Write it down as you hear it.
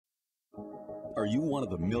Are you one of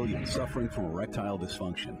the millions suffering from erectile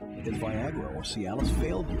dysfunction? Has Viagra or Cialis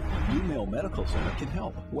failed you? NuMale Medical Center can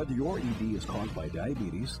help. Whether your ED is caused by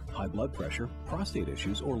diabetes, high blood pressure, prostate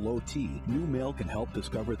issues, or low T, NuMale can help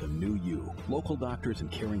discover the new you. Local doctors and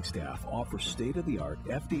caring staff offer state-of-the-art,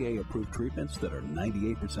 FDA-approved treatments that are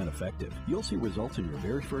 98% effective. You'll see results in your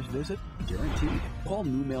very first visit, guaranteed. Call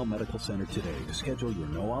NuMale Medical Center today to schedule your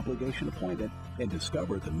no-obligation appointment and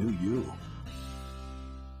discover the new you.